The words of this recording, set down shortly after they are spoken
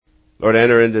Lord,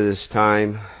 enter into this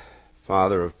time,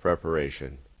 Father, of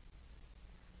preparation.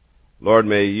 Lord,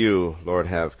 may you, Lord,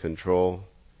 have control.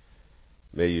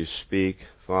 May you speak,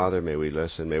 Father. May we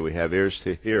listen. May we have ears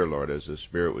to hear, Lord, as the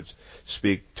Spirit would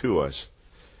speak to us.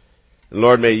 And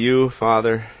Lord, may you,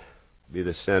 Father, be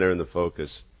the center and the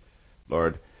focus.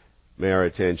 Lord, may our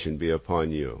attention be upon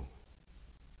you.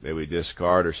 May we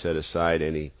discard or set aside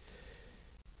any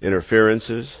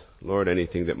interferences, Lord,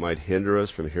 anything that might hinder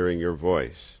us from hearing your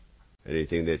voice.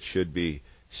 Anything that should be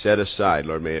set aside,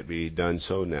 Lord, may it be done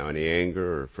so now. Any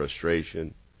anger or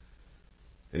frustration,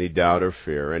 any doubt or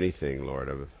fear, anything, Lord,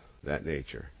 of that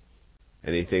nature.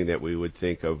 Anything that we would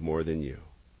think of more than you.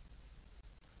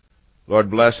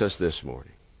 Lord, bless us this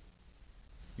morning.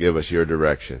 Give us your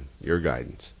direction, your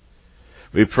guidance.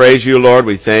 We praise you, Lord.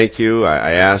 We thank you.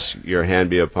 I ask your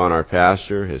hand be upon our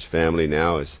pastor, his family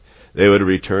now, as they would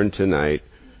return tonight.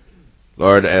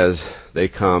 Lord, as they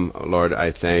come, Lord,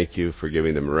 I thank you for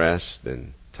giving them rest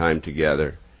and time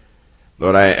together.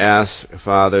 Lord, I ask,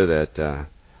 Father, that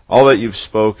all that you've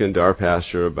spoken to our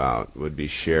pastor about would be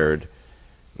shared.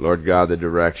 Lord God, the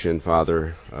direction,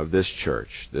 Father, of this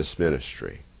church, this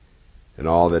ministry, and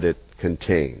all that it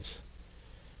contains.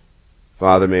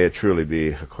 Father, may it truly be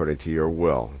according to your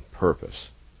will and purpose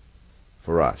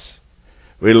for us.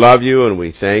 We love you and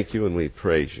we thank you and we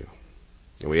praise you.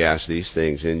 And we ask these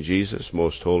things in Jesus'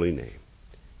 most holy name.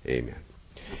 Amen.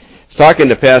 I was talking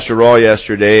to Pastor Raw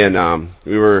yesterday, and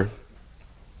we were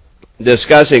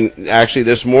discussing, actually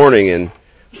this morning, and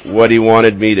what he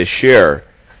wanted me to share.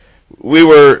 We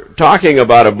were talking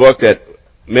about a book that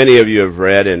many of you have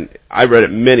read, and I've read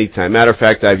it many times. Matter of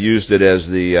fact, I've used it as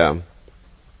the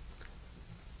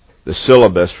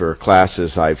syllabus for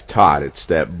classes I've taught. It's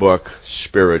that book,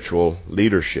 Spiritual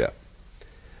Leadership.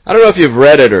 I don't know if you've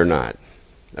read it or not.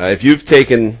 If you've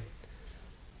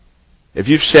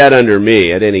sat under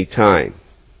me at any time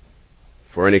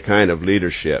for any kind of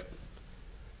leadership,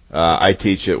 I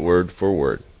teach it word for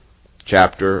word,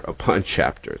 chapter upon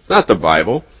chapter. It's not the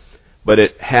Bible, but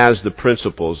it has the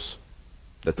principles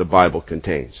that the Bible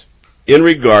contains in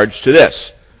regards to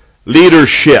this,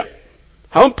 leadership.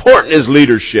 How important is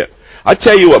leadership? I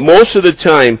tell you what, most of the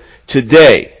time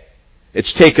today,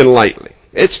 it's taken lightly.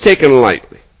 It's taken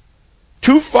lightly.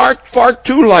 Far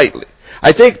too lightly.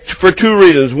 I think for two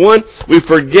reasons. One, we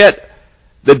forget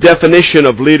the definition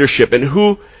of leadership and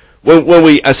when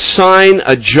we assign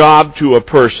a job to a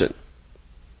person,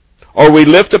 or we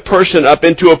lift a person up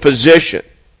into a position,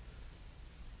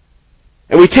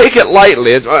 and we take it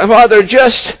lightly. It's, well, they're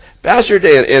just Pastor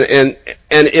Dan, and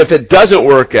if it doesn't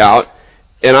work out,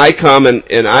 and I come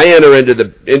and I enter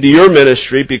into your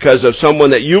ministry because of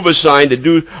someone that you've assigned to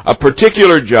do a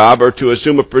particular job or to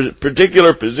assume a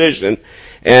particular position,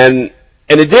 and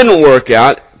it didn't work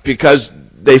out because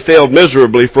they failed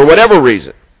miserably for whatever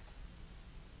reason.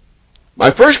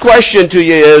 My first question to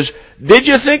you is, did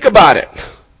you think about it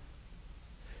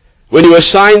when you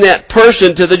assign that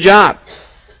person to the job?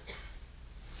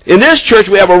 In this church,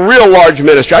 we have a real large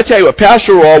ministry. I tell you what,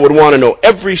 Pastor Raw would want to know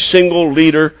every single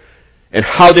leader and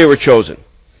how they were chosen.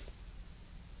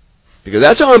 Because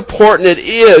that's how important it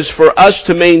is for us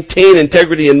to maintain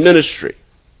integrity in ministry.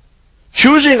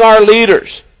 Choosing our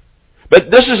leaders. But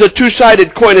this is a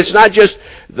two-sided coin. It's not just...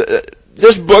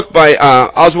 This book by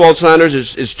Oswald Sanders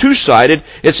is two-sided.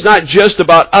 It's not just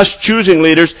about us choosing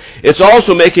leaders. It's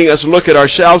also making us look at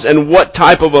ourselves and what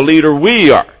type of a leader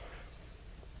we are.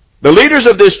 The leaders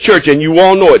of this church, and you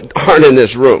all know it, aren't in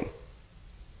this room.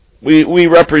 We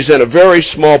represent a very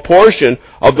small portion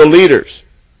of the leaders.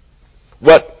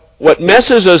 What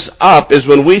messes us up is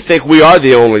when we think we are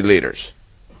the only leaders.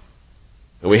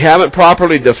 And we haven't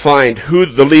properly defined who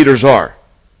the leaders are.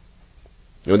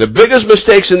 You know, the biggest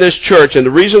mistakes in this church, and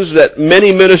the reasons that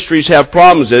many ministries have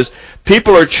problems, is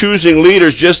people are choosing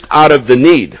leaders just out of the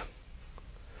need.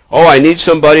 Oh, I need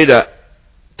somebody to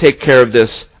take care of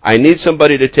this. I need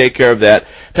somebody to take care of that.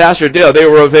 Pastor Dale, they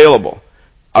were available.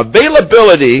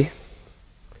 Availability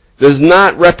does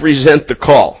not represent the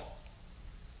call.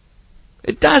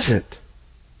 It doesn't.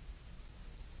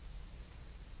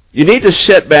 You need to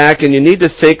sit back and you need to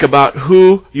think about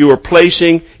who you are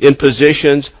placing in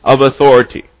positions of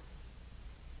authority.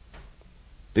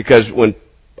 Because when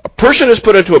a person is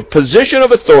put into a position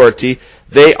of authority,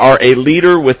 they are a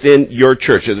leader within your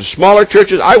church. In the smaller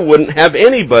churches, I wouldn't have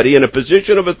anybody in a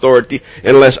position of authority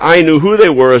unless I knew who they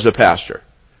were as a pastor.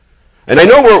 And I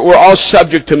know we're all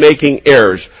subject to making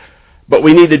errors, but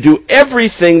we need to do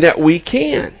everything that we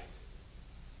can.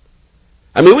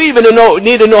 I mean, we even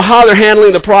need to know how they're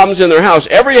handling the problems in their house.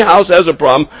 Every house has a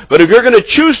problem, but if you're going to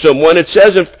choose someone, it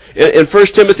says in 1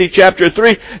 Timothy chapter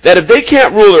 3 that if they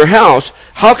can't rule their house,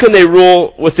 how can they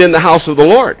rule within the house of the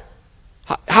Lord?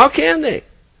 How can they?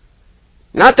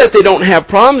 Not that they don't have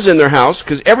problems in their house,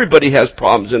 because everybody has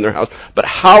problems in their house, but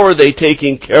how are they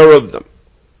taking care of them?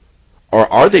 Or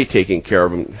are they taking care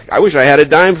of them? I wish I had a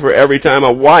dime for every time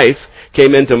a wife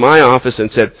came into my office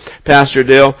and said, Pastor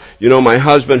Dale, you know my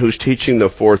husband who's teaching the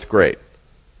 4th grade.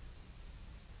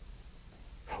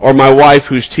 Or my wife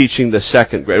who's teaching the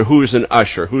 2nd grade. Who's an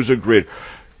usher? Who's a greeter?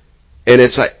 And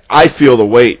it's like, I feel the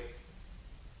weight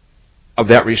of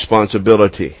that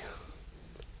responsibility.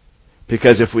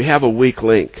 Because if we have a weak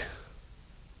link,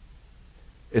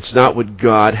 it's not what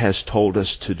God has told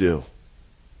us to do.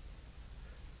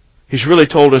 He's really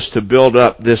told us to build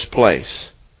up this place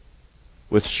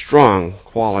with strong,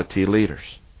 quality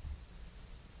leaders.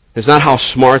 It's not how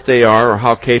smart they are or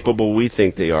how capable we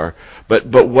think they are, but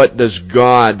what is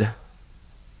God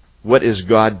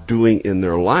doing in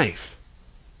their life?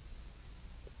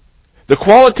 The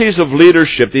qualities of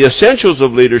leadership, the essentials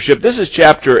of leadership, this is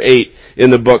chapter 8 in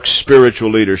the book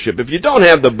Spiritual Leadership. If you don't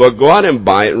have the book, go out and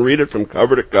buy it and read it from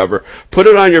cover to cover. Put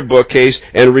it on your bookcase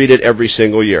and read it every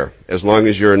single year, as long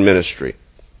as you're in ministry.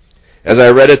 As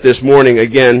I read it this morning,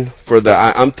 again, for the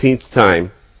umpteenth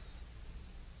time,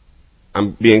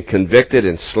 I'm being convicted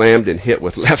and slammed and hit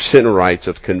with lefts and rights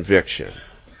of conviction.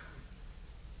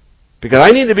 Because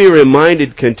I need to be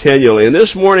reminded continually, and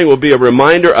this morning will be a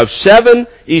reminder of 7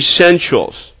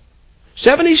 essentials.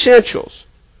 7 essentials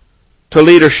to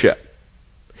leadership.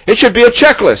 It should be a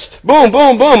checklist. Boom,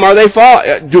 boom, boom.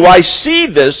 Do I see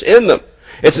this in them?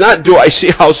 It's not, do I see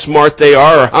how smart they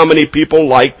are, or how many people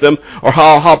like them, or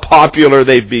how popular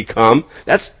they've become.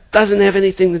 That doesn't have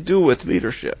anything to do with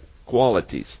leadership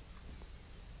qualities.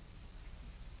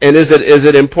 And is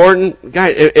it important?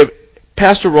 Guys,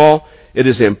 Pastor Rawl, it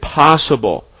is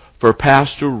impossible for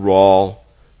Pastor Rawl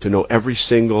to know every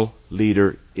single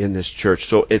leader in this church.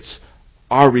 So it's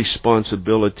our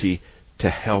responsibility to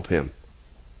help him.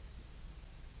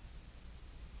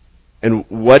 And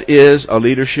what is a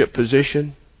leadership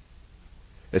position?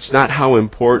 It's not how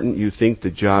important you think the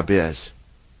job is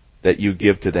that you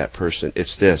give to that person.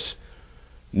 It's this: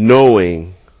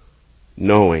 knowing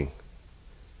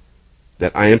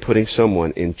that I am putting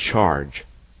someone in charge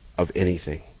of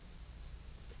anything.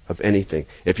 Of anything.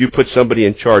 If you put somebody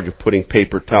in charge of putting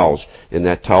paper towels in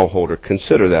that towel holder,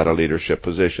 consider that a leadership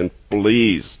position,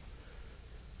 please.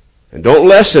 And don't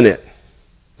lessen it.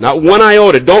 Not one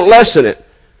iota. Don't lessen it.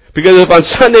 Because if on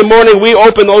Sunday morning we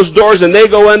open those doors and they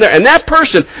go in there, and that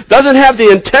person doesn't have the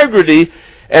integrity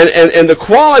and the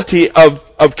quality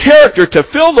of character to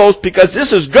fill those, because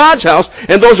this is God's house,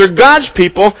 and those are God's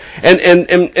people, and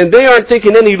they aren't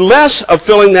thinking any less of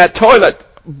filling that toilet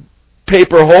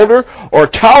paper holder or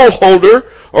towel holder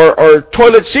or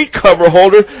toilet seat cover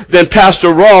holder than Pastor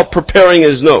Rawl preparing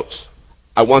his notes.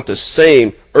 I want the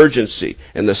same urgency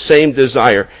and the same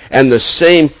desire and the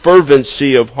same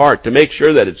fervency of heart to make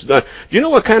sure that it's done. Do you know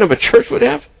what kind of a church would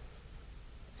have?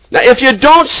 Now, if you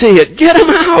don't see it, get them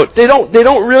out. They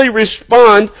don't really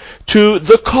respond to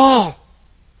the call.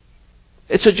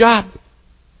 It's a job.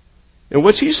 And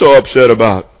what's he so upset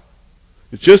about?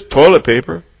 It's just toilet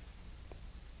paper.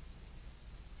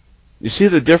 You see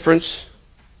the difference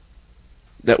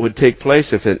that would take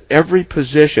place if in every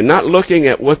position, not looking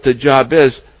at what the job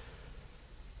is,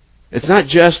 it's not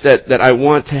just that I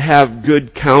want to have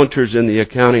good counters in the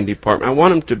accounting department. I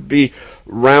want them to be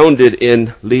rounded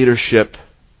in leadership.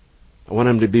 I want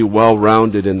them to be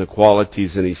well-rounded in the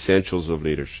qualities and essentials of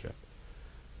leadership.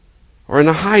 Or in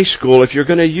a high school, if you're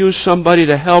going to use somebody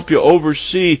to help you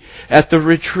oversee at the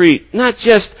retreat, not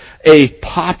just a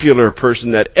popular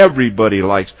person that everybody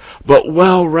likes, but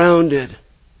well-rounded.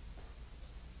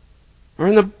 Or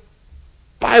in the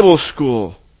Bible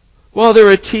school, well,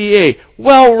 they're a TA,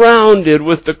 well-rounded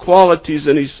with the qualities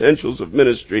and essentials of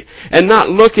ministry, and not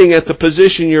looking at the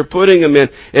position you're putting them in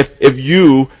if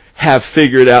you have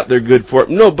figured out they're good for it.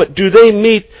 No, but do they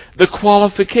meet the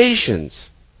qualifications?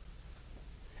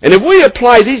 And if we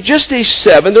apply these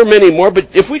 7, there are many more, but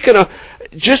if we can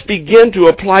just begin to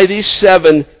apply these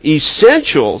 7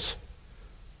 essentials,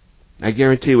 I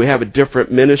guarantee we have a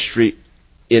different ministry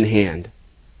in hand.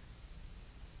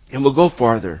 And we'll go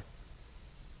farther.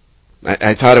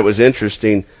 I thought it was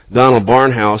interesting. Donald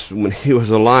Barnhouse, when he was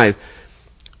alive,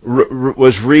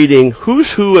 was reading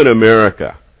Who's Who in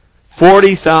America.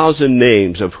 40,000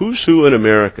 names of Who's Who in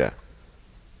America.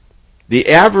 The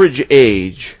average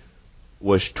age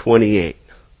was 28.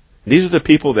 These are the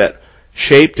people that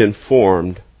shaped and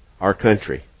formed our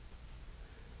country.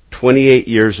 28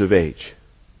 years of age.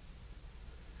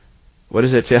 What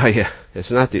does it tell you?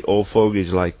 It's not the old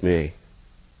fogies like me.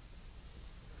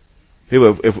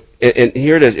 People, and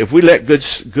here it is, if we let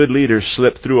good leaders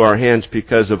slip through our hands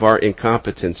because of our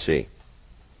incompetency,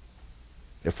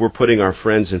 if we're putting our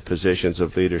friends in positions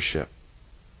of leadership,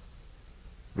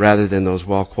 rather than those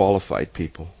well-qualified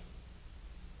people,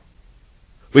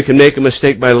 we can make a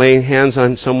mistake by laying hands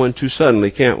on someone too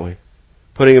suddenly, can't we?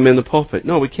 Putting them in the pulpit.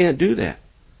 No, we can't do that.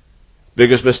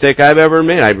 Biggest mistake I've ever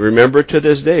made. I remember to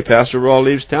this day, Pastor Rawl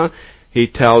leaves town, he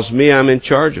tells me I'm in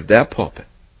charge of that pulpit.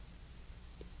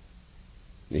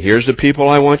 Here's the people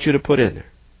I want you to put in there.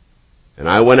 And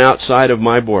I went outside of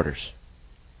my borders.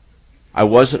 I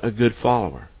wasn't a good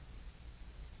follower.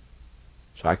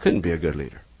 So I couldn't be a good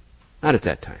leader. Not at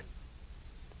that time.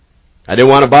 I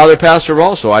didn't want to bother Pastor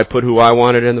Rawl, so I put who I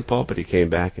wanted in the pulpit. He came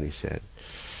back and he said,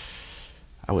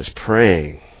 I was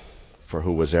praying for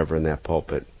who was ever in that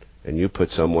pulpit, and you put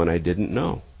someone I didn't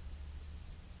know.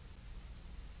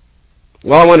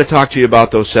 Well, I want to talk to you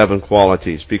about those 7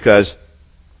 qualities, because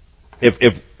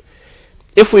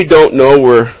if we don't know,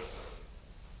 we're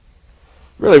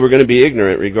going to be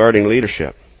ignorant regarding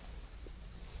leadership.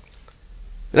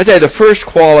 And I tell you, the first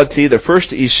quality, the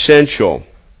first essential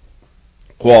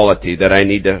quality that I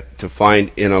need to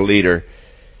find in a leader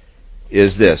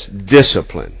is this: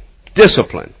 discipline.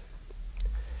 Discipline.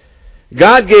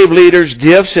 God gave leaders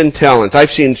gifts and talents. I've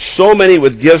seen so many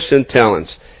with gifts and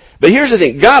talents. But here's the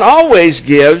thing. God always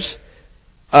gives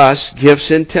us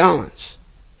gifts and talents.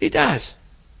 He does.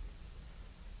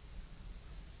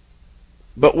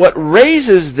 But what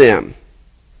raises them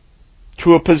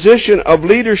to a position of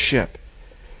leadership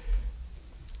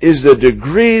is the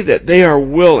degree that they are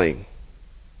willing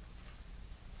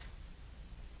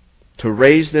to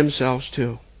raise themselves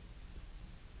to.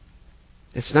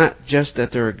 It's not just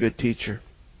that they're a good teacher.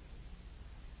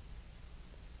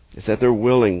 It's that they're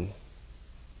willing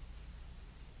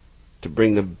to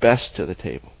bring the best to the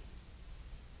table.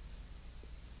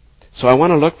 So I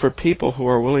want to look for people who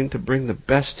are willing to bring the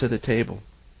best to the table.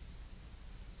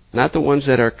 Not the ones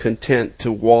that are content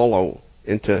to wallow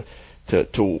and to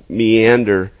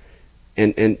meander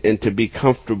and to be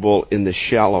comfortable in the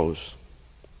shallows,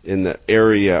 in the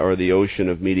area or the ocean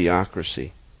of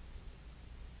mediocrity.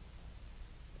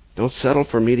 Don't settle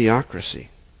for mediocrity.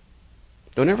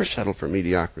 Don't ever settle for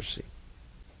mediocrity.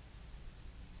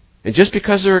 And just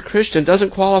because they're a Christian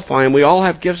doesn't qualify them. We all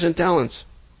have gifts and talents.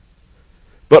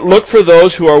 But look for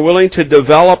those who are willing to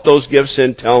develop those gifts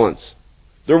and talents.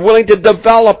 They're willing to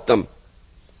develop them.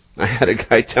 I had a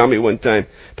guy tell me one time,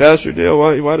 Pastor Dale,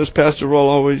 why does Pastor Roll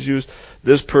always use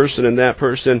this person and that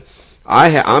person?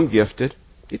 I'm gifted.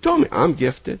 He told me, I'm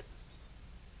gifted.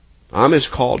 I'm as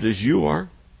called as you are.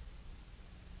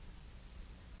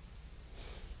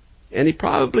 And he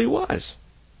probably was.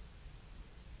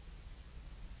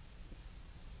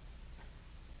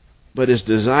 But his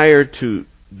desire to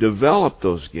develop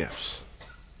those gifts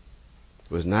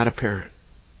was not apparent.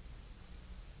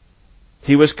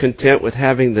 He was content with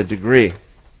having the degree.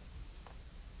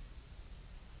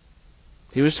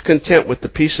 He was content with the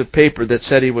piece of paper that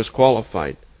said he was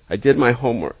qualified. I did my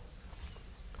homework.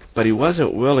 But he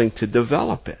wasn't willing to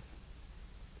develop it.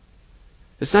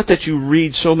 It's not that you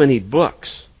read so many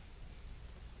books.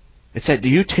 It's that do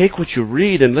you take what you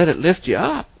read and let it lift you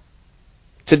up?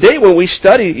 Today when we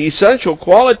study essential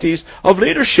qualities of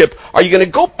leadership, are you going to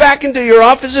go back into your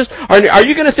offices? Are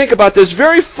you going to think about this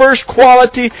very first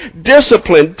quality,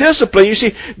 discipline? Discipline. You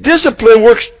see, discipline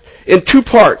works in 2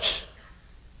 parts.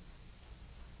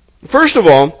 First of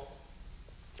all,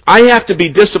 I have to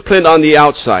be disciplined on the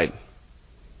outside.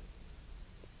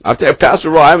 I'll tell you, Pastor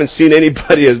Roy, I haven't seen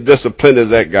anybody as disciplined as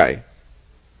that guy.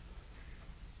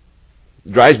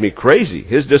 It drives me crazy.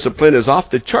 His discipline is off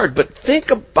the chart. But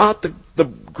think about the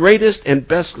greatest and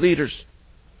best leaders.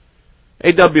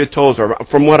 A.W. Tozer,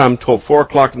 from what I'm told, 4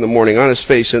 o'clock in the morning, on his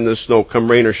face in the snow,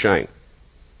 come rain or shine.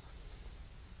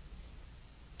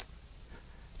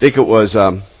 I think it was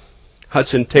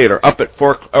Hudson Taylor, up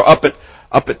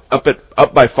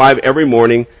by 5 every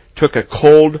morning, took a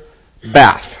cold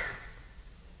bath.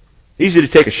 Easy to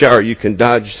take a shower. You can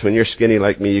dodge, when you're skinny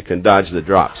like me, you can dodge the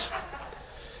drops.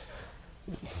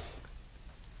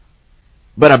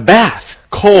 But a bath,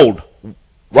 cold,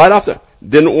 right off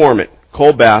didn't warm it,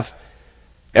 cold bath,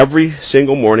 every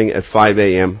single morning at 5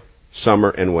 a.m., summer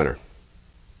and winter.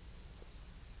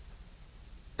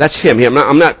 That's him.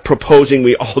 I'm not proposing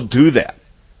we all do that.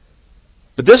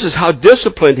 But this is how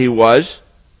disciplined he was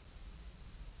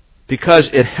because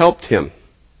it helped him.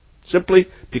 Simply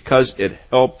because it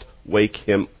helped wake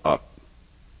him up.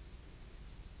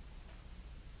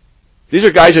 These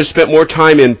are guys who spent more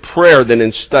time in prayer than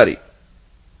in study.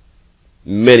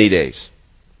 Many days.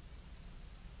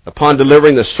 Upon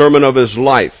delivering the sermon of his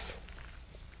life,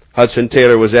 Hudson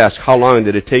Taylor was asked, how long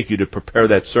did it take you to prepare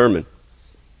that sermon?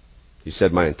 He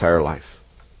said, my entire life.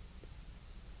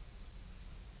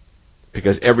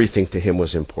 Because everything to him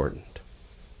was important.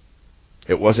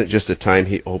 It wasn't just the time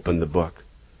he opened the book.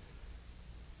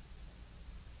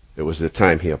 It was the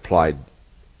time he applied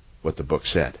what the book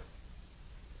said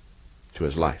to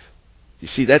his life. You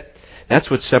see, that's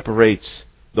what separates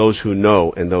those who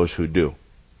know and those who do.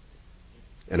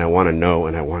 And I want to know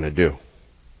and I want to do.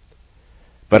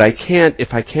 But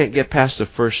if I can't get past the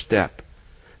first step,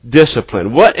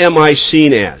 discipline. What am I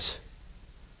seen as?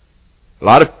 A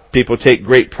lot of people take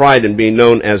great pride in being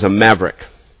known as a maverick.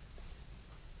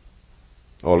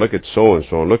 Oh, look at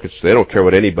so-and-so. They don't care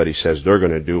what anybody says. They're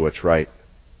going to do what's right.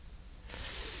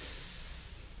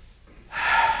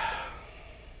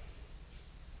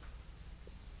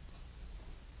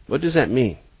 What does that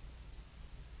mean?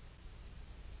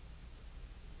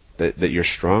 That you're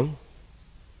strong?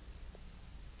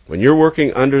 When you're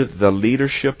working under the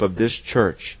leadership of this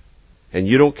church and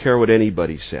you don't care what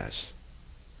anybody says,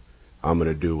 I'm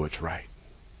going to do what's right.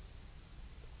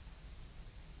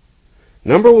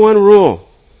 Number one rule.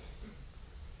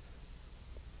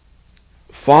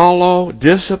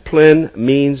 Discipline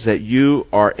means that you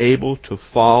are able to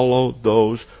follow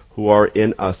those who are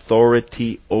in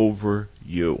authority over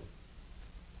you.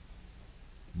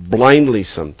 Blindly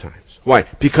sometimes. Why?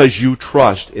 Because you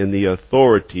trust in the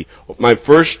authority. My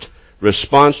first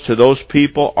response to those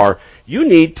people are, you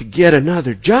need to get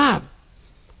another job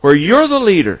where you're the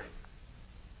leader.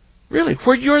 Really,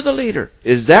 where you're the leader.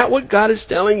 Is that what God is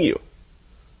telling you?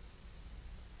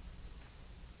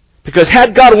 Because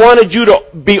had God wanted you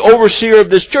to be overseer of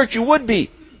this church, you would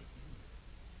be.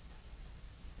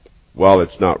 Well,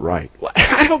 it's not right. Well,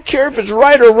 I don't care if it's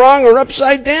right or wrong or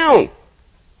upside down.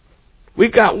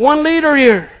 We've got one leader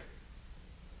here.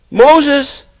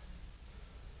 Moses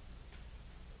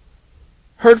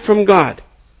heard from God.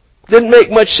 Didn't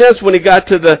make much sense when he got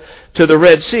to the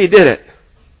Red Sea, did it?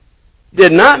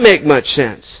 Did not make much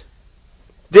sense.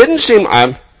 Didn't seem...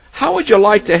 how would you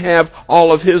like to have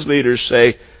all of his leaders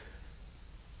say,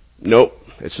 nope,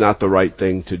 it's not the right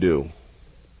thing to do?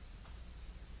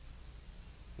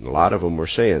 And a lot of them were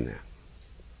saying that.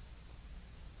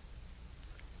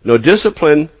 No,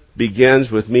 discipline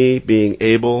begins with me being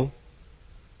able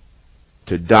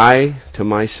to die to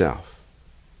myself,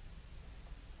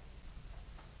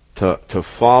 to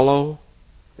follow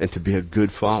and to be a good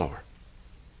follower.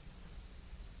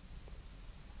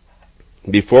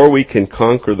 Before we can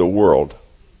conquer the world,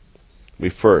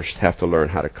 we first have to learn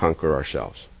how to conquer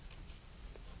ourselves.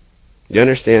 You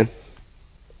understand?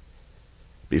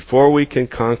 Before we can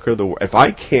conquer the world, if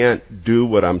I can't do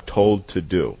what I'm told to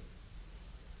do,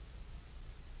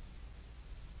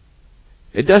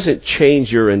 it doesn't change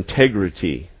your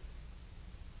integrity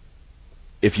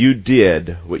if you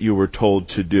did what you were told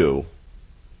to do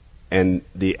and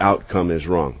the outcome is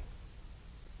wrong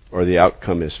or the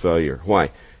outcome is failure.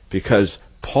 Why? Because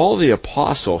Paul the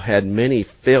Apostle had many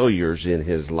failures in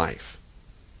his life.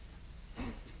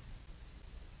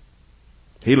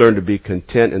 He learned to be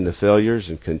content in the failures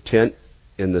and content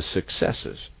in the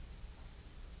successes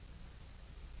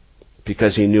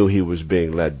because he knew he was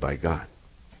being led by God.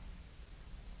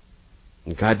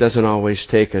 And God doesn't always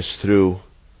take us through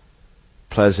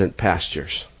pleasant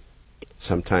pastures.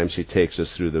 Sometimes He takes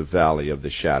us through the valley of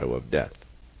the shadow of death.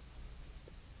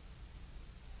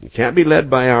 You can't be led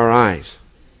by our eyes.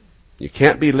 You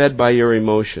can't be led by your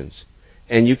emotions.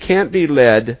 And you can't be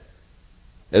led,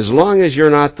 as long as you're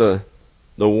not the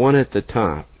one at the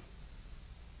top,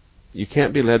 you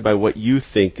can't be led by what you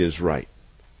think is right.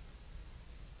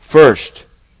 First,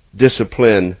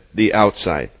 discipline the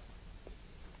outside.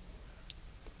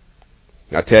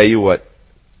 I'll tell you what,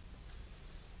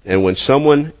 and when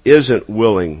someone isn't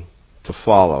willing to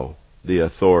follow the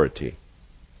authority,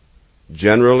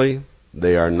 generally,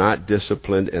 they are not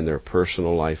disciplined in their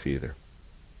personal life either.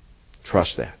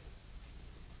 Trust that.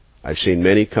 I've seen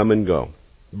many come and go.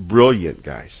 Brilliant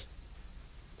guys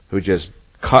who just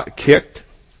kicked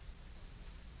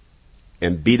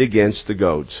and beat against the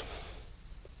goads.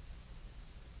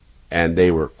 And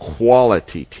they were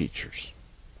quality teachers.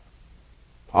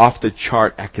 Off the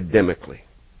chart academically.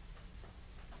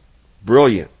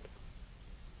 Brilliant.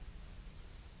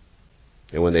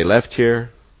 And when they left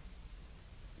here,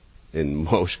 in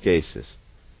most cases,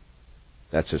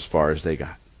 that's as far as they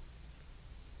got.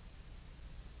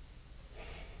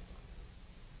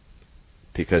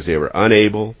 Because they were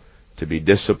unable to be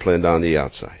disciplined on the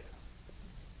outside.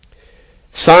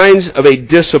 Signs of a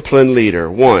disciplined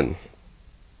leader. 1.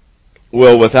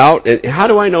 How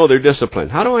do I know they're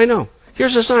disciplined? How do I know?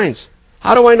 Here's the signs.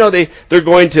 How do I know they're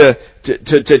going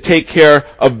to take care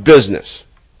of business?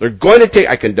 They're going to take,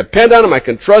 I can depend on them, I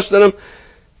can trust in them.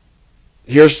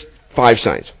 Here's 5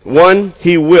 signs. 1,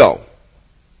 he will,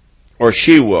 or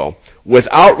she will,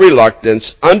 without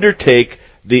reluctance, undertake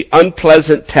the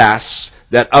unpleasant tasks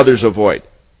that others avoid.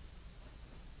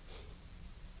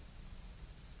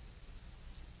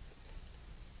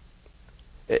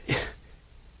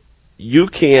 You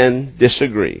can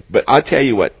disagree, but I'll tell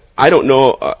you what. I don't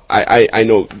know. I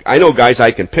know guys.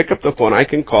 I can pick up the phone. I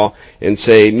can call and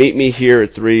say, "Meet me here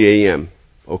at 3 a.m."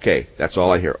 Okay, that's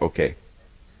all I hear. Okay.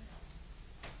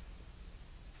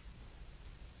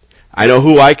 I know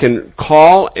who I can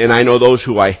call, and I know those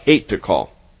who I hate to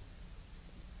call,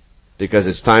 because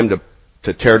it's time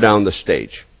to tear down the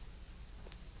stage.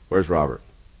 Where's Robert?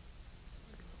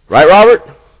 Right, Robert?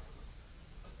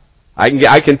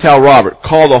 I can tell Robert,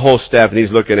 call the whole staff, and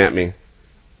he's looking at me.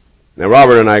 Now,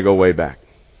 Robert and I go way back.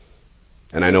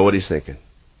 And I know what he's thinking.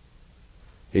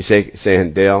 He's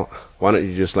saying, Dale, why don't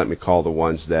you just let me call the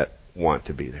ones that want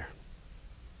to be there?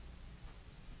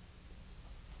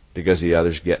 Because the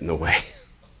others get in the way.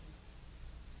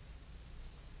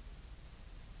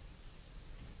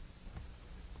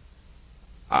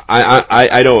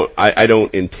 I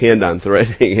don't intend on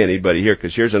threatening anybody here,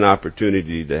 because here's an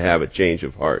opportunity to have a change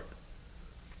of heart.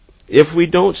 If we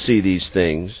don't see these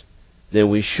things, then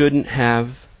we shouldn't have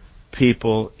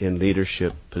people in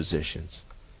leadership positions.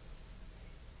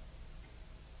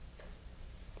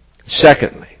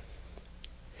 Secondly,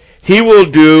 he will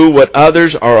do what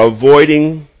others are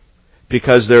avoiding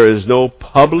because there is no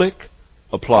public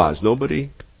applause.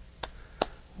 Nobody.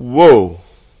 Whoa.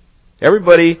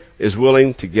 Everybody is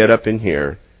willing to get up in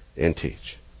here and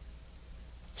teach.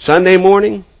 Sunday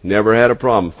morning, never had a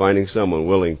problem finding someone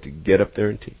willing to get up there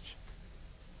and teach.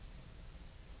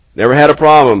 Never had a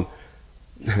problem.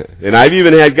 And I've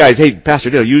even had guys, hey, Pastor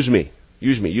Dale, use me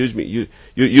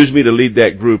to lead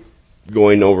that group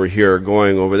going over here or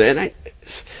going over there. And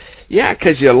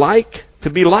because you like to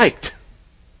be liked.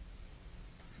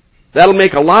 That'll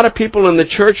make a lot of people in the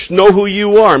church know who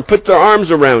you are and put their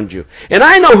arms around you. And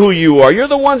I know who you are. You're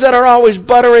the ones that are always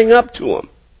buttering up to them.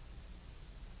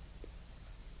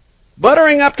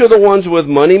 Buttering up to the ones with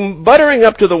money, buttering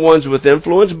up to the ones with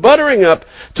influence, buttering up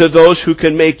to those who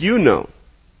can make you known.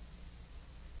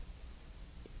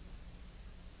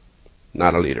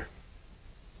 Not a leader.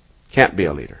 Can't be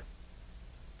a leader.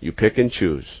 You pick and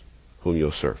choose whom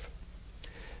you'll serve.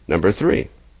 Number 3.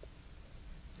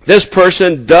 This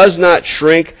person does not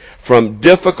shrink from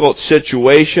difficult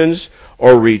situations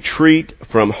or retreat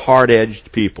from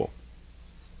hard-edged people.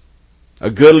 A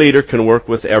good leader can work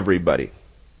with everybody.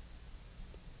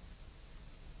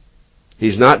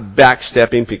 He's not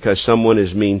backstepping because someone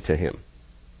is mean to him.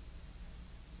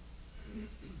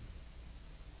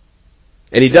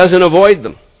 And he doesn't avoid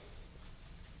them.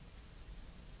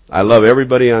 I love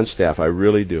everybody on staff. I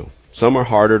really do. Some are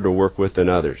harder to work with than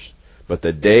others. But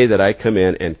the day that I come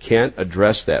in and can't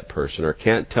address that person or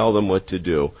can't tell them what to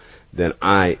do, then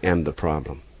I am the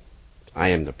problem. I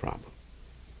am the problem.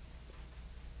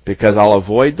 Because I'll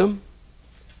avoid them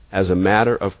as a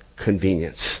matter of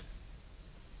convenience.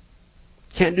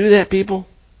 Can't do that, people.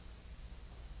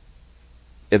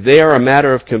 If they are a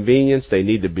matter of convenience, they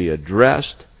need to be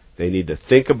addressed. They need to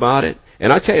think about it.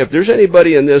 And I tell you, if there's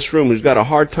anybody in this room who's got a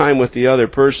hard time with the other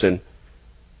person,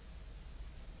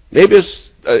 maybe it's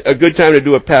a good time to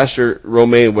do what Pastor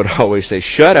Romaine would always say.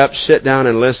 Shut up, sit down,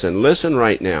 and listen. Listen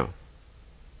right now.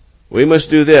 We must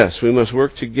do this. We must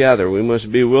work together. We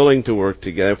must be willing to work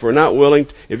together. If you're not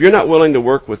willing to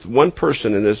work with one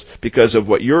person in this because of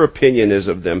what your opinion is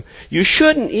of them, you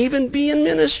shouldn't even be in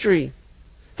ministry.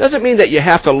 Doesn't mean that you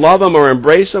have to love them or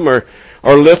embrace them or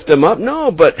lift them up. No,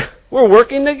 but we're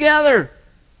working together.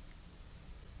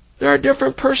 There are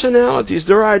different personalities.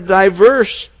 There are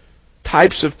diverse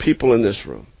types of people in this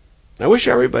room. I wish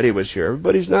everybody was here.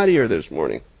 Everybody's not here this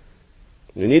morning.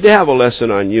 We need to have a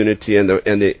lesson on unity and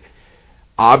the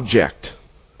object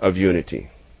of unity.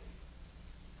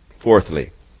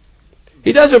 Fourthly,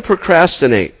 he doesn't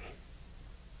procrastinate.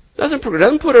 Doesn't put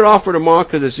it off for tomorrow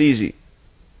because it's easy.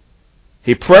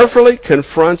 He prayerfully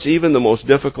confronts even the most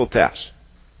difficult tasks.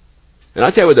 And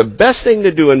I'll tell you what, the best thing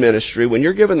to do in ministry when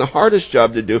you're given the hardest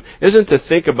job to do isn't to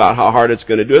think about how hard it's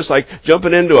going to do. It's like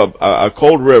jumping into a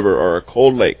cold river or a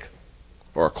cold lake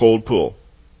or a cold pool.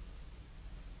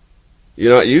 You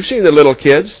know, you've seen the little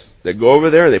kids that go over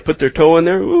there and they put their toe in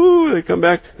there. Ooh, they come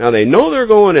back. Now they know they're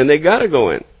going in. They got to go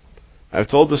in. I've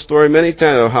told the story many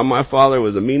times of how my father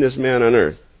was the meanest man on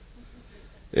earth.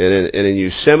 And in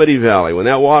Yosemite Valley, when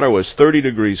that water was 30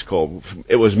 degrees cold,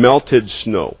 it was melted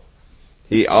snow.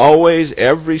 He always,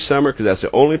 every summer, because that's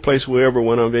the only place we ever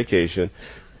went on vacation,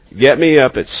 get me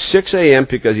up at 6 a.m.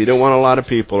 because he didn't want a lot of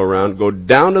people around, go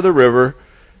down to the river,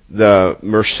 the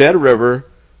Merced River,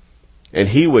 and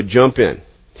he would jump in.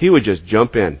 He would just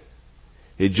jump in.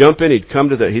 He'd jump in,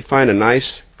 he'd find a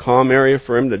nice, calm area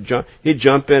for him to jump. He'd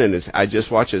jump in, and I'd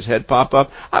just watch his head pop up.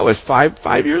 I was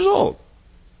five years old.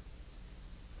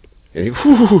 And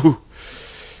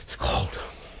it's cold.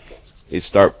 He'd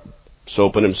start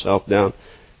soaping himself down,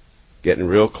 getting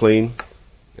real clean.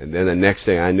 And then the next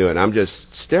thing I knew it, I'm just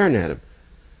staring at him.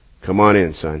 Come on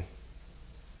in, son.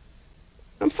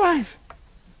 I'm 5,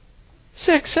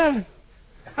 6, 7.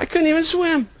 I couldn't even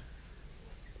swim.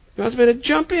 He wants me to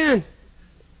jump in.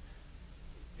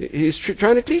 He's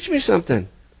trying to teach me something.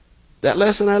 That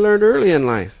lesson I learned early in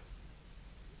life.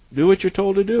 Do what you're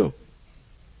told to do,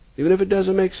 even if it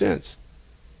doesn't make sense.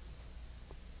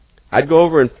 I'd go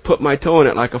over and put my toe in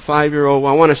it like a 5-year-old.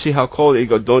 Well, I want to see how cold it is. He'd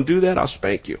go, don't do that, I'll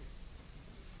spank you.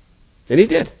 And he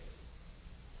did.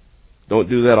 Don't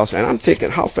do that, I'll spank. And I'm thinking,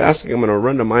 how fast am I going to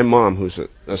run to my mom who's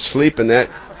asleep in that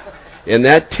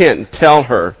tent and tell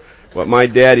her what my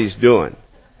daddy's doing?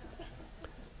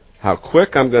 How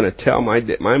quick I'm going to tell my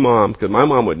mom, because my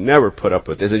mom would never put up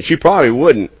with this, and she probably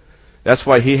wouldn't. That's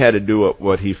why he had to do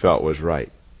what he felt was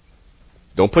right.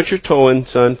 Don't put your toe in,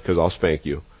 son, because I'll spank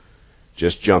you.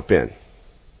 Just jump in.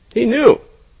 He knew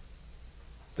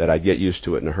that I'd get used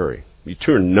to it in a hurry. You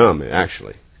turn numb,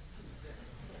 actually.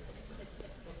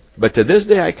 But to this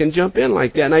day, I can jump in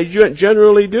like that, and I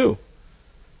generally do.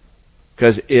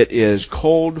 Because it is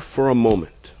cold for a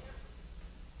moment.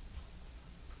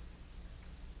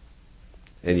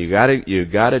 And you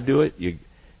gotta do it.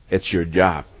 It's your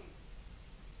job.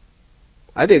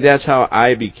 I think that's how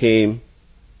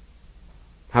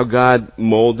how God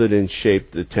molded and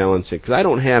shaped the talents. Because I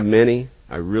don't have many.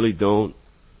 I really don't.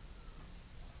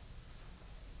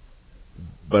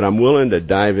 But I'm willing to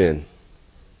dive in.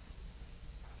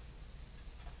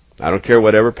 I don't care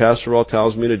whatever Pastor All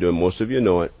tells me to do. Most of you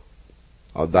know it.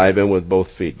 I'll dive in with both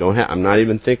feet. I'm not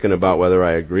even thinking about whether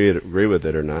I agree with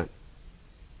it or not.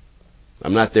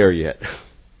 I'm not there yet.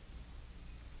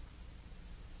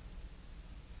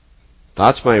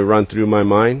 Thoughts might run through my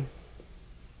mind,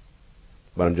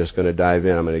 but I'm just going to dive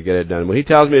in. I'm going to get it done. When he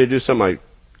tells me to do something,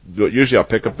 I do it. Usually I'll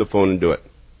pick up the phone and do it.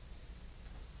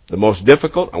 The most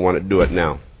difficult, I want to do it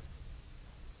now.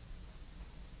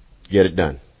 Get it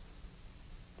done.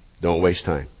 Don't waste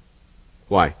time.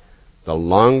 Why? The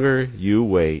longer you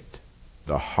wait,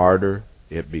 the harder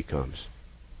it becomes.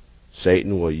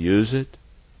 Satan will use it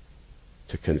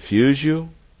to confuse you.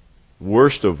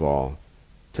 Worst of all,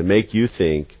 to make you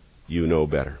think you know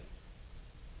better.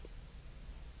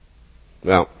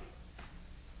 Well,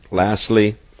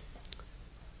 lastly,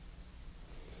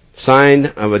 sign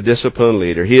of a disciplined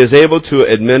leader. He is able to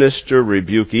administer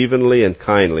rebuke evenly and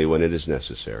kindly when it is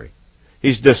necessary.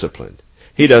 He's disciplined.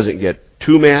 He doesn't get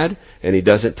too mad, and he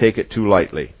doesn't take it too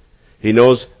lightly. He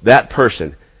knows that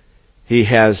person. He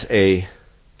has a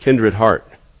kindred heart.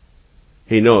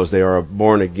 He knows they are a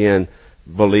born-again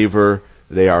believer.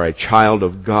 They are a child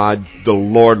of God. The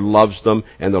Lord loves them,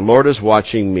 and the Lord is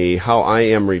watching me, how I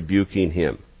am rebuking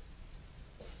him.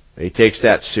 He takes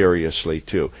that seriously,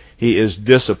 too. He is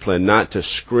disciplined not to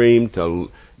scream,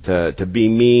 to be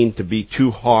mean, to be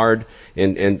too hard,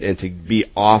 and to be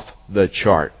off the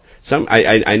chart.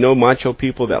 I know macho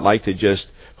people that like to just,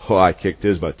 I kicked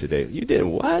his butt today. You did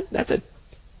what?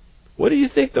 What do you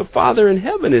think the Father in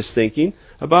heaven is thinking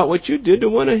about what you did to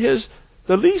one of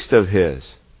the least of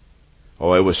his?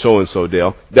 Oh, it was so-and-so,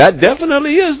 Dale. That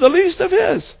definitely is the least of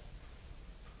his.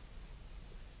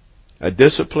 A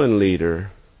disciplined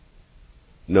leader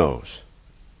knows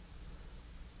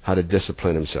how to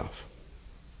discipline himself.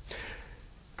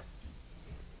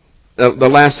 The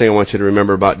last thing I want you to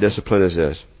remember about discipline is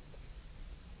this.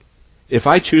 If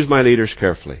I choose my leaders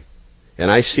carefully, and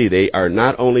I see they are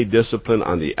not only disciplined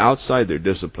on the outside, they're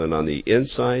disciplined on the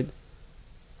inside.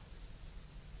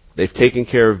 They've taken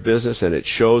care of business, and it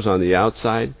shows on the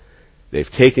outside. They've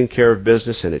taken care of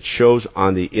business, and it shows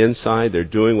on the inside. They're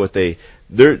doing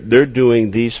they're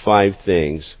doing these 5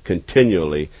 things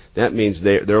continually. That means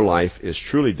their life is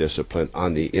truly disciplined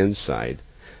on the inside.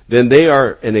 Then they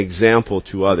are an example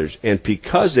to others. And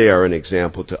because they are an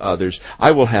example to others,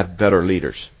 I will have better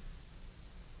leaders.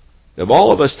 If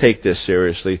all of us take this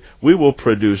seriously, we will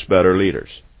produce better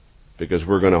leaders. Because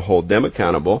we're going to hold them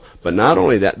accountable. But not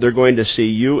only that, they're going to see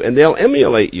you and they'll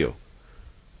emulate you.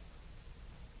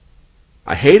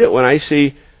 I hate it when I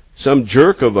see some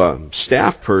jerk of a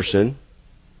staff person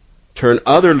turn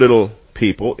other little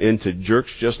people into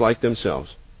jerks just like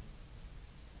themselves.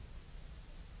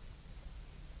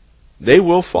 They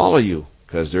will follow you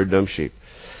because they're dumb sheep.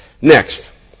 Next,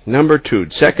 number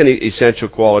 2, second essential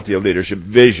quality of leadership,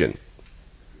 vision.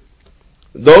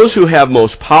 Those who have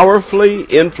most powerfully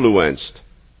influenced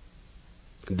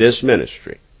this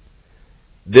ministry,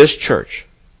 this church,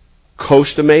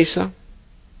 Costa Mesa,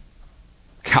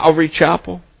 Calvary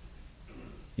Chapel,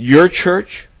 your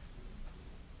church,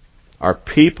 are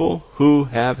people who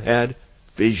have had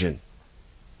vision.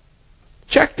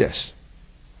 Check this.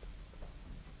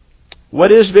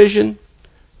 What is vision?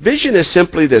 Vision is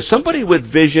simply this. Somebody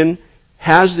with vision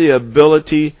has the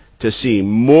ability to see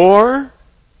more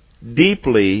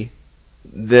deeply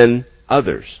than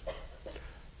others,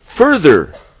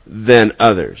 further than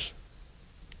others.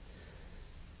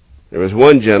 There was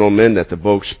one gentleman that the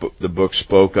book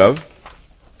spoke of.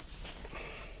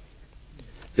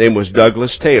 His name was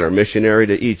Douglas Taylor, missionary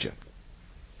to Egypt.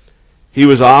 He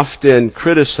was often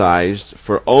criticized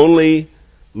for only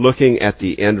looking at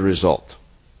the end result.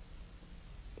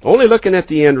 Only looking at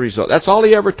the end result. That's all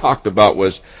he ever talked about,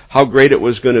 was how great it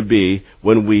was going to be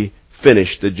when we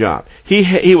finished the job.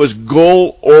 He was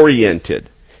goal-oriented.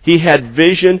 He had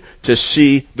vision to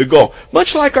see the goal. Much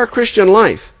like our Christian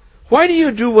life. Why do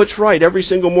you do what's right every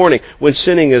single morning when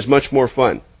sinning is much more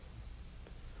fun?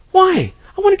 Why?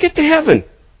 I want to get to heaven.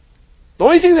 The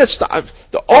only thing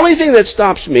that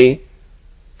stops me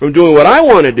from doing what I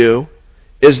want to do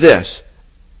is this.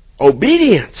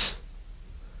 Obedience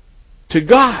to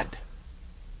God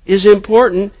is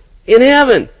important in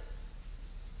heaven.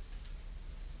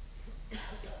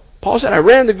 Paul said, I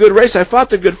ran the good race, I fought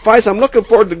the good fight, I'm looking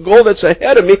forward to the goal that's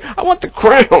ahead of me. I want the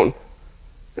crown.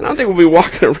 And I don't think we'll be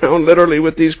walking around literally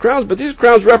with these crowns, but these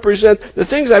crowns represent the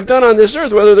things I've done on this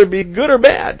earth, whether they be good or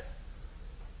bad.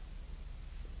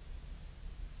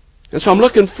 And so I'm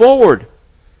looking forward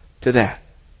to that.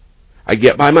 I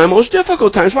get by my most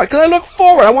difficult times. Why? Because I look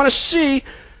forward. I want to see.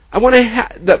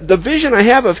 The vision I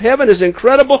have of heaven is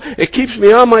incredible. It keeps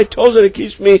me on my toes and it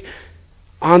keeps me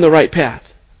on the right path.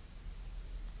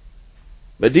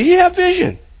 But do you have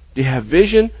vision? Do you have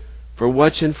vision for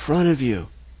what's in front of you?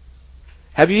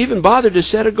 Have you even bothered to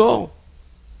set a goal?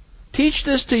 Teach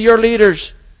this to your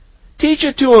leaders. Teach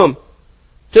it to them.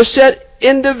 To set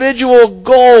individual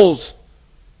goals.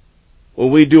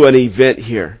 When we do an event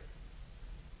here,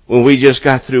 when we just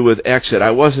got through with Exit,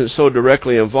 I wasn't so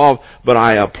directly involved, but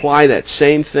I apply that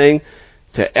same thing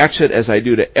to Exit as I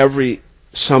do to every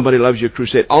Somebody Loves You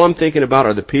crusade. All I'm thinking about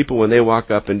are the people when they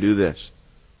walk up and do this.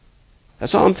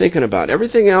 That's all I'm thinking about.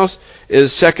 Everything else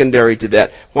is secondary to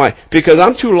that. Why? Because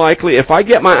I'm too likely, if I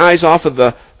get my eyes off of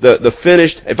the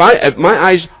finished, if my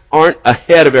eyes aren't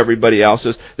ahead of everybody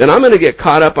else's, then I'm going to get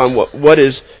caught up on what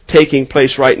is taking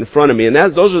place right in front of me. And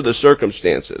those are the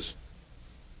circumstances.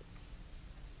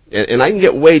 And I can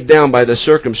get weighed down by the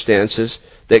circumstances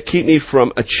that keep me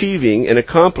from achieving and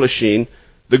accomplishing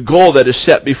the goal that is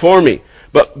set before me.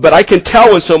 But I can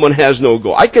tell when someone has no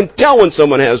goal. I can tell when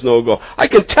someone has no goal. I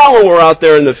can tell when we're out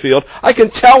there in the field. I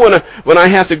can tell when I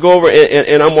have to go over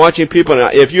and I'm watching people.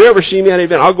 And if you ever see me at an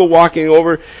event, I'll go walking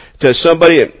over to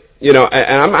somebody, and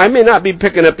I may not be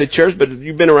picking up the chairs, but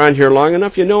you've been around here long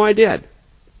enough, you know I did.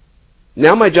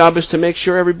 Now my job is to make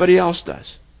sure everybody else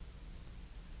does.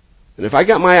 And if I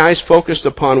got my eyes focused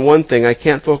upon one thing, I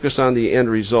can't focus on the end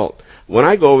result. When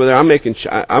I go over there,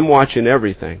 I'm watching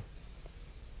everything.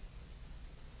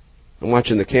 I'm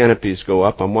watching the canopies go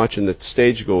up. I'm watching the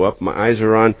stage go up. My eyes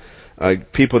are on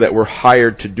people that were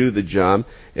hired to do the job.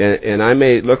 And I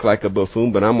may look like a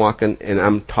buffoon, but I'm walking and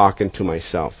I'm talking to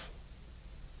myself.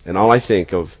 And all I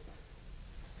think of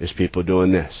is people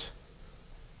doing this.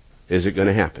 Is it going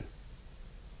to happen?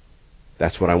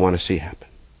 That's what I want to see happen.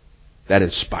 That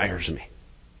inspires me.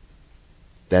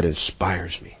 That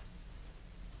inspires me.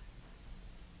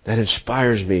 That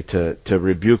inspires me to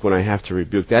rebuke when I have to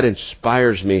rebuke. That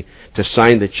inspires me to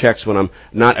sign the checks when I'm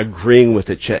not agreeing with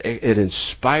the check. It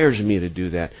inspires me to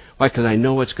do that. Why? Because I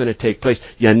know what's going to take place.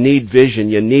 You need vision.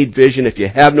 You need vision. If you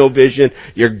have no vision,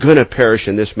 you're going to perish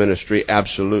in this ministry,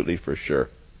 absolutely, for sure.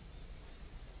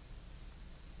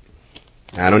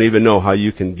 I don't even know how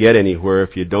you can get anywhere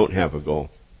if you don't have a goal.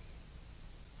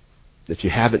 If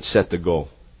you haven't set the goal,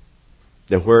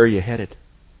 then where are you headed?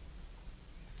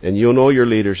 And you'll know your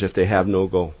leaders if they have no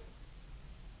goal.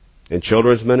 In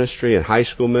children's ministry, in high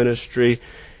school ministry,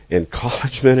 in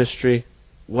college ministry,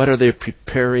 what are they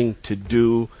preparing to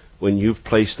do when you've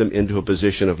placed them into a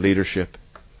position of leadership?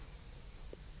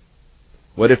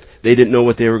 What if they didn't know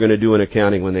what they were going to do in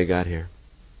accounting when they got here?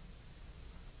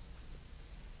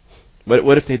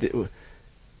 What if they did?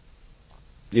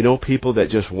 You know, people that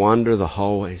just wander the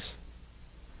hallways.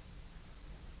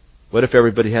 What if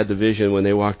everybody had the vision when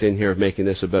they walked in here of making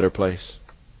this a better place?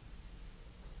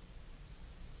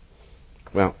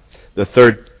 Well, the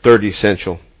third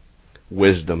essential,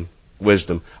 wisdom.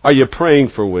 Wisdom. Are you praying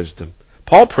for wisdom?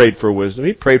 Paul prayed for wisdom.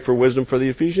 He prayed for wisdom for the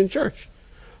Ephesian church.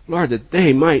 Lord, that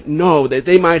they might know, that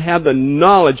they might have the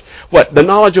knowledge. What? The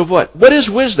knowledge of what? What is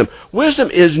wisdom? Wisdom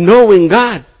is knowing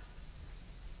God.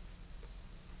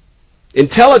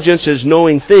 Intelligence is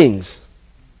knowing things.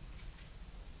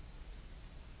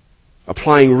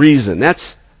 Applying reason.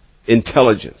 That's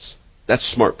intelligence. That's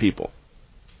smart people.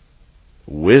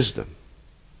 Wisdom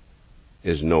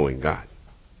is knowing God.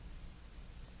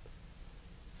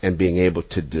 And being able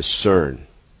to discern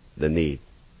the need.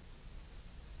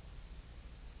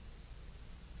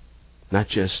 Not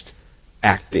just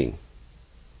acting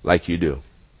like you do.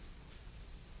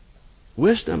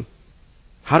 Wisdom.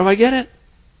 How do I get it?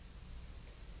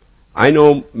 I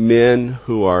know men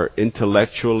who are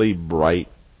intellectually bright,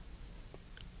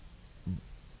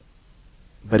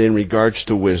 but in regards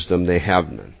to wisdom, they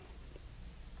have none.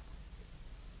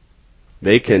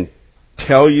 They can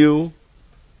tell you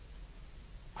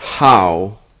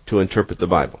how to interpret the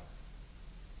Bible.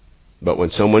 But when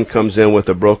someone comes in with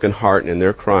a broken heart and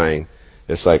they're crying,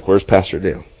 it's like, where's Pastor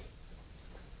Dale?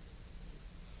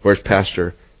 Where's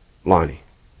Pastor Lonnie?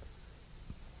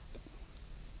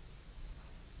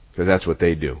 Because that's what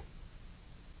they do.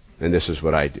 And this is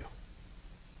what I do.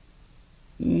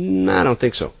 No, I don't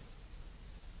think so.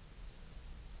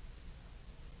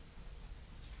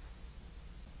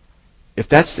 If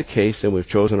that's the case, then we've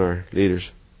chosen our leaders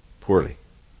poorly.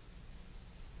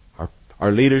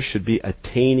 Our leaders should be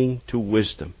attaining to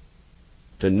wisdom,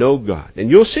 to know God. And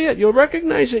you'll see it, you'll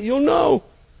recognize it, you'll know.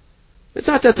 It's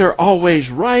not that they're always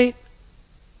right,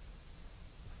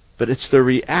 but it's the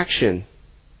reaction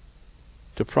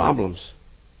to problems.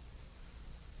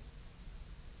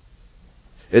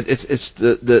 It's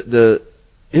the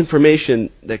information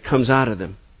that comes out of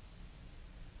them.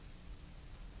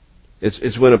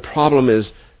 It's when a problem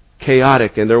is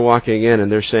chaotic and they're walking in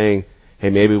and they're saying, hey,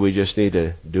 maybe we just need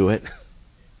to do it.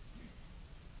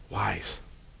 Wise.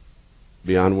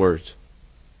 Beyond words.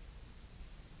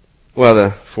 Well,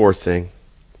 the fourth thing,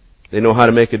 they know how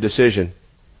to make a decision.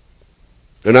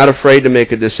 They're not afraid to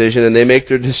make a decision, and they make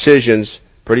their decisions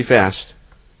pretty fast.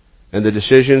 And the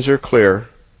decisions are clear.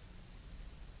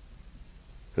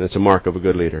 And it's a mark of a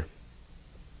good leader.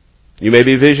 You may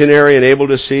be visionary and able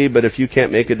to see, but if you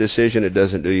can't make a decision, it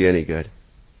doesn't do you any good.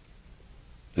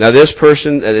 Now, this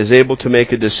person that is able to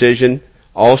make a decision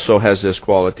also has this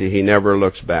quality. He never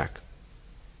looks back.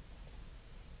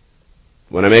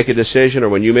 When I make a decision, or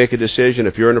when you make a decision,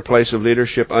 if you're in a place of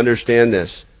leadership, understand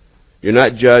this. You're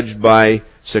not judged by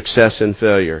success and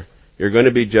failure. You're going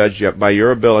to be judged by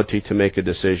your ability to make a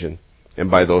decision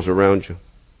and by those around you.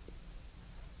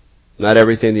 Not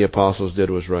everything the apostles did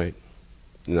was right.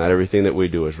 Not everything that we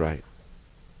do is right.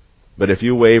 But if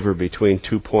you waver between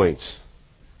 2 points,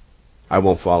 I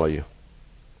won't follow you.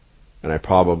 And I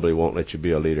probably won't let you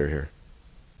be a leader here.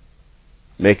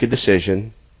 Make a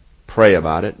decision. Pray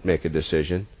about it. Make a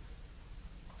decision.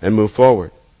 And move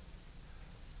forward.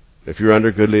 If you're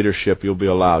under good leadership, you'll be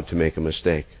allowed to make a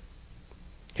mistake.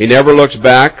 He never looks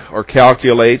back or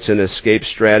calculates an escape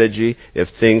strategy if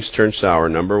things turn sour.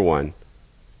 Number one,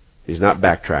 he's not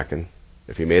backtracking.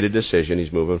 If he made a decision,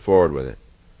 he's moving forward with it.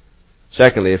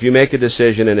 Secondly, if you make a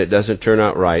decision and it doesn't turn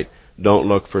out right, don't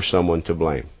look for someone to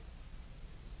blame.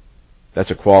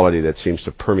 That's a quality that seems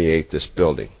to permeate this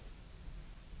building.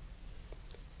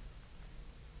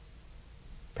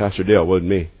 Pastor Dale, wasn't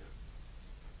me.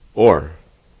 Or,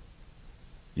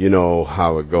 you know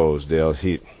how it goes, Dale.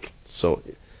 If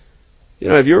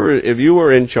you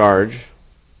were in charge,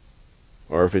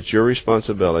 or if it's your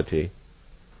responsibility,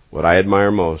 what I admire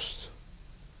most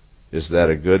is that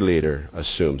a good leader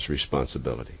assumes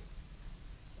responsibility.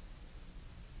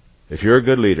 If you're a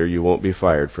good leader, you won't be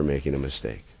fired for making a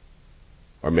mistake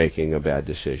or making a bad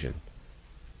decision.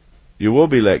 You will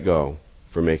be let go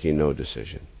for making no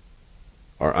decision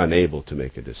or unable to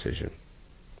make a decision.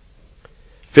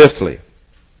 Fifthly,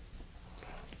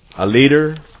 a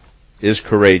leader is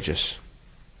courageous.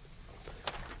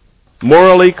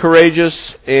 Morally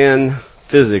courageous and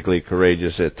physically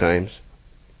courageous at times.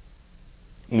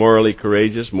 Morally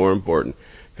courageous, more important,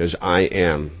 because I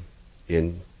am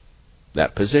in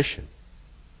that position.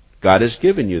 God has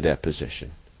given you that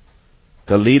position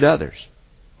to lead others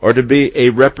or to be a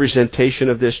representation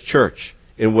of this church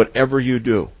in whatever you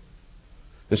do.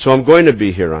 And so I'm going to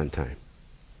be here on time.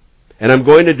 And I'm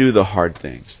going to do the hard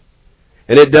things.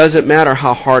 And it doesn't matter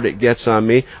how hard it gets on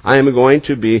me. I'm going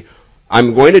to do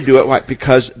it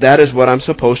because that is what I'm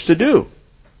supposed to do.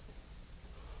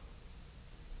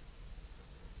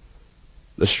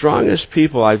 The strongest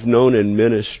people I've known in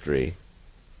ministry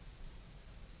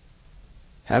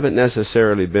haven't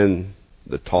necessarily been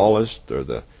the tallest or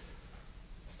the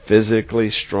physically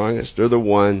strongest. They're the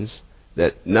ones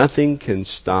that nothing can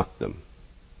stop them.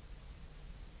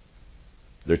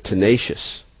 They're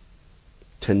tenacious.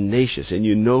 Tenacious. And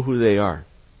you know who they are.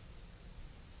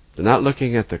 They're not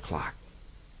looking at the clock.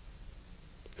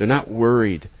 They're not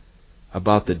worried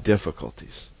about the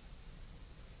difficulties,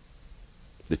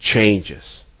 the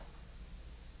changes.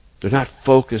 They're not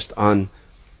focused on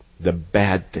the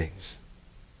bad things.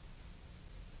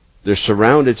 They're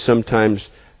surrounded sometimes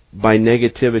by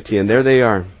negativity, and there they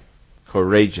are,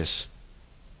 courageous,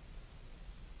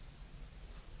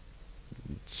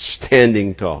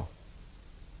 standing tall.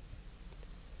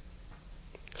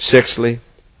 Sixthly,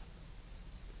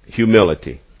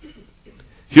 humility.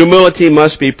 Humility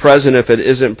must be present. If it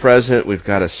isn't present, we've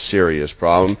got a serious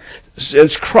problem.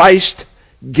 Since Christ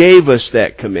gave us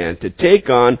that command to take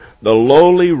on the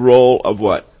lowly role of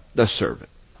what? The servant.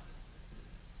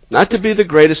 Not to be the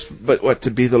greatest, but what?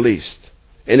 To be the least.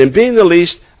 And in being the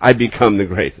least, I become the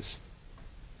greatest.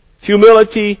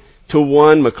 Humility, to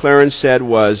one, McLaren said,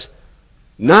 was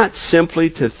not simply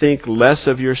to think less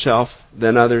of yourself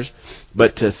than others,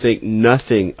 but to think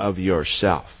nothing of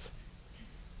yourself.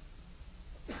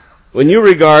 When you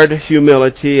regard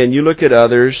humility and you look at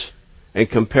others and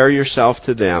compare yourself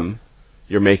to them,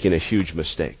 you're making a huge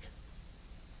mistake.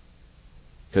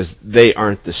 Because they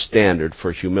aren't the standard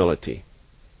for humility.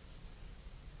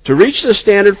 To reach the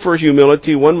standard for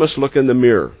humility, one must look in the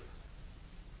mirror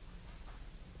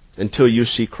until you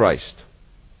see Christ.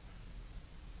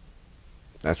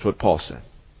 That's what Paul said.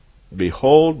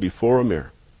 Behold before a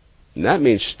mirror. And that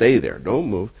means stay there. Don't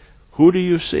move. Who do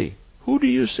you see? Who do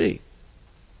you see?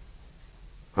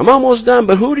 I'm almost done,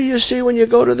 but who do you see when you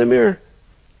go to the mirror?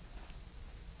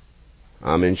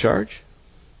 I'm in charge.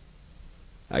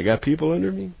 I got people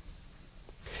under me.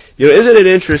 You know, isn't it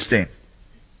interesting?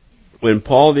 When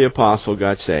Paul the Apostle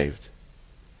got saved,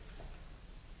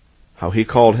 how he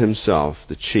called himself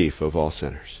the chief of all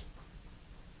sinners.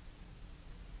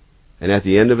 And at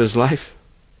the end of his life,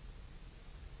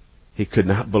 he could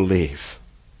not believe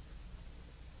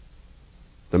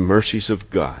the mercies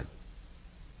of God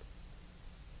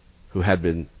who had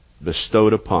been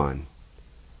bestowed upon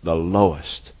the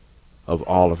lowest of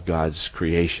all of God's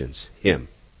creations, him.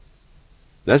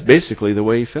 That's basically the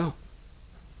way he felt.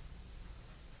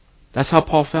 That's how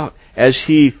Paul felt. As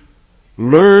he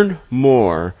learned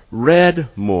more, read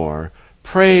more,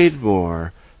 prayed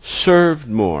more, served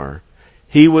more,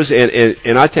 he was,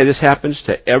 and I tell you, this happens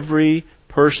to every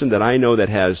person that I know that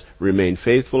has remained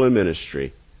faithful in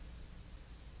ministry.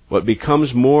 What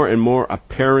becomes more and more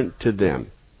apparent to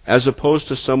them, as opposed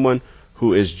to someone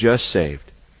who is just saved,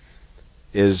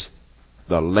 is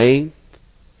the length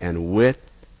and width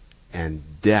and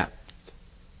depth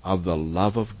of the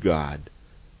love of God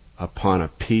upon a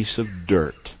piece of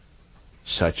dirt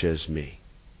such as me.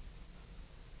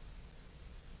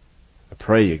 I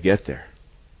pray you get there.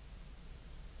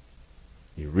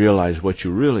 You realize what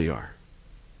you really are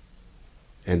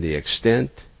and the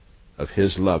extent of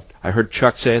His love. I heard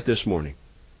Chuck say it this morning.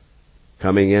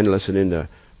 Coming in, listening to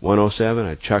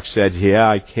 107, Chuck said, yeah,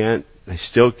 I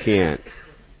still can't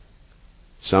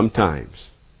sometimes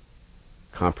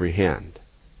comprehend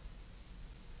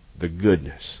the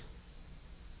goodness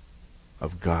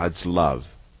of God's love,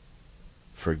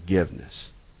 forgiveness,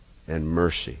 and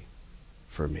mercy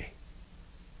for me.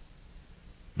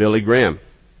 Billy Graham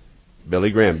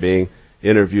being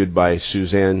interviewed by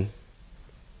Suzanne,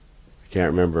 I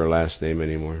can't remember her last name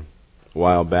anymore, a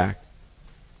while back.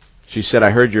 She said,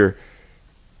 I heard you're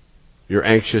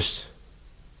anxious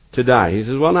to die. He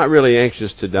says, well, not really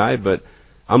anxious to die, but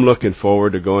I'm looking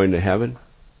forward to going to heaven.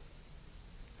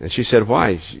 And she said,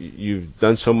 why? You've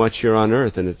done so much here on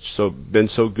earth, and it's been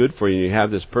so good for you, and you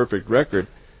have this perfect record.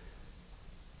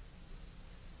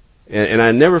 And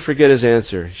I never forget his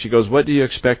answer. She goes, what do you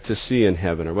expect to see in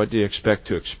heaven, or what do you expect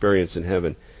to experience in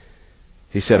heaven?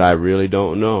 He said, I really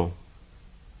don't know.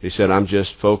 He said, I'm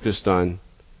just focused on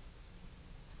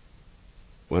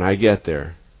when I get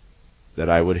there that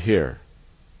I would hear,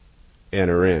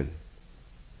 enter in,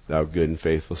 thou good and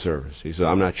faithful servant. He said,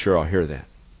 I'm not sure I'll hear that.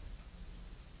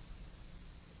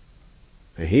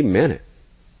 And he meant it.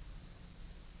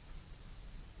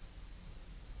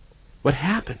 What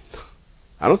happened?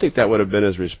 I don't think that would have been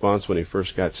his response when he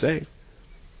first got saved.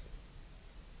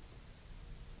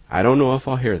 I don't know if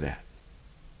I'll hear that.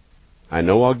 I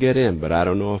know I'll get in, but I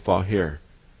don't know if I'll hear,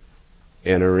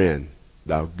 enter in,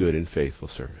 thou good and faithful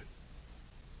servant.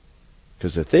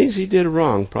 Because the things he did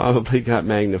wrong probably got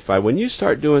magnified. When you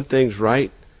start doing things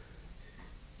right,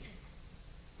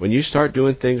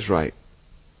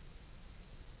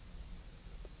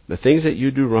 the things that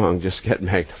you do wrong just get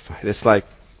magnified. It's like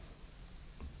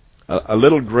a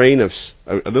little grain of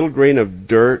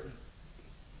dirt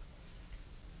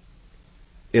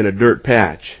in a dirt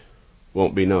patch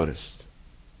won't be noticed.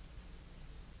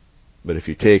 But if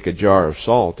you take a jar of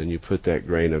salt and you put that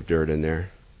grain of dirt in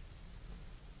there,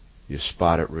 you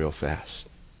spot it real fast.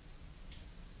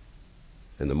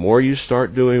 And the more you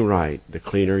start doing right, the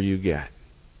cleaner you get.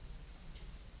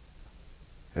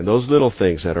 And those little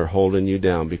things that are holding you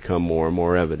down become more and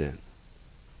more evident.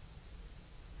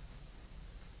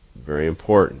 Very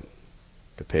important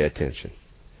to pay attention.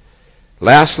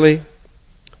 Lastly,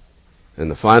 and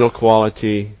the final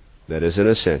quality that is an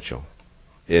essential,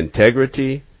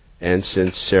 integrity and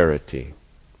sincerity.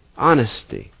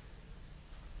 Honesty.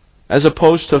 As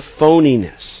opposed to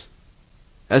phoniness.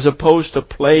 As opposed to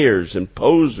players and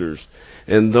posers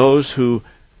and those who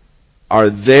are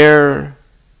there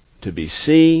to be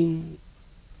seen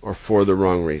or for the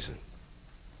wrong reason.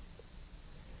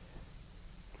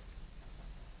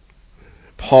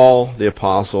 Paul the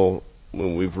Apostle,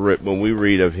 when we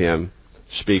read of him,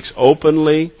 speaks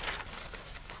openly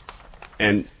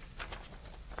and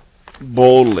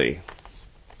boldly.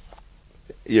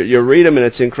 You read him and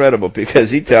it's incredible because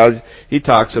he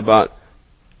talks about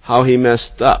how he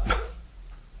messed up.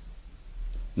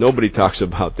 Nobody talks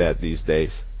about that these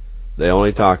days. They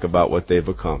only talk about what they've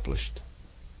accomplished.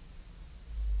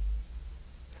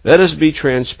 Let us be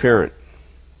transparent.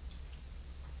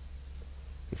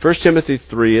 In 1 Timothy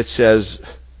 3 it says,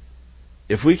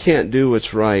 if we can't do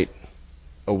what's right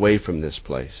away from this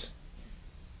place,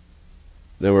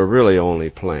 then we're really only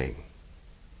playing.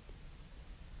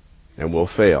 And we'll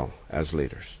fail as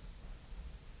leaders.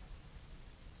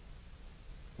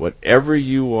 Whatever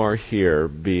you are here,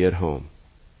 be at home.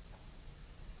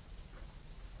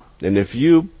 And if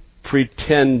you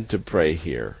pretend to pray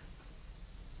here,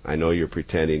 I know you're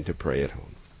pretending to pray at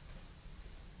home.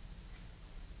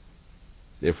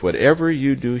 If whatever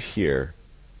you do here,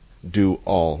 do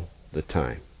all the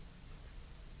time.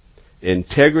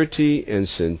 Integrity and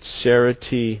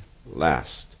sincerity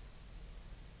last.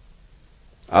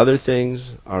 Other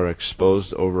things are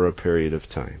exposed over a period of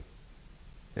time.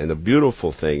 And the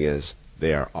beautiful thing is,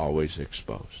 they are always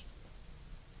exposed.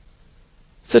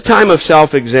 It's a time of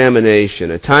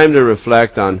self-examination, a time to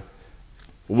reflect on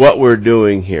what we're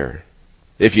doing here.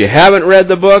 If you haven't read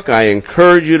the book, I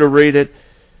encourage you to read it.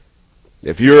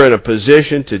 If you're in a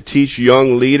position to teach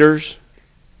young leaders,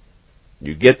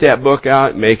 you get that book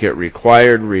out, make it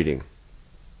required reading.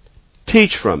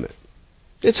 Teach from it.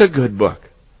 It's a good book.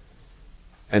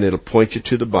 And it'll point you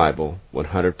to the Bible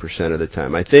 100% of the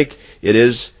time. I think it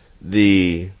is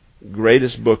the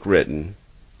greatest book written,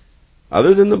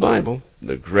 other than the Bible,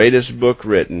 the greatest book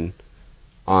written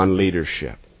on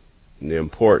leadership and the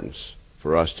importance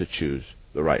for us to choose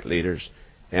the right leaders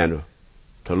and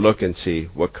to look and see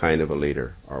what kind of a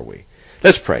leader are we.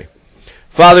 Let's pray.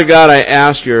 Father God, I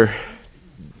ask your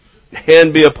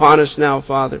hand be upon us now,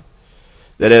 Father,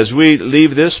 that as we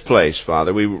leave this place,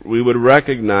 Father, we would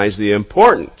recognize the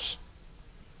importance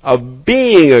of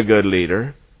being a good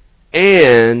leader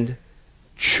and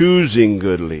choosing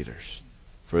good leaders.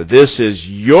 For this is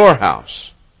your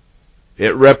house.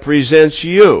 It represents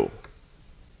you.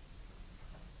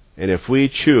 And if we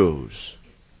choose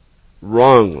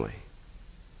wrongly,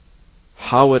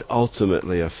 how it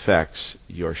ultimately affects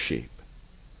your sheep.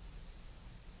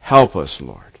 Help us,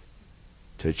 Lord,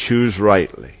 to choose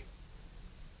rightly.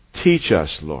 Teach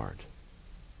us, Lord,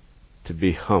 to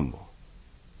be humble,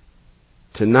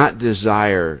 to not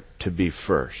desire to be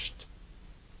first,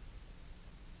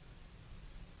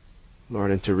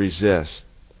 Lord, and to resist,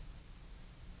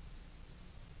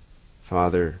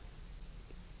 Father,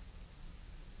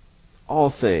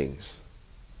 all things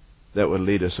that would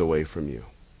lead us away from you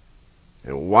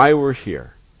and why we're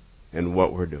here and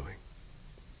what we're doing.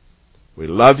 We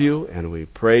love you and we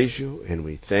praise you and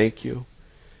we thank you.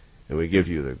 And we give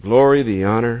you the glory, the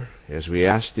honor, as we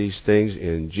ask these things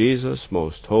in Jesus'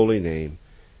 most holy name.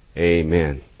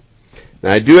 Amen.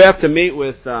 Now, I do have to meet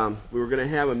with, we were going to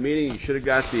have a meeting. You should have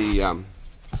got the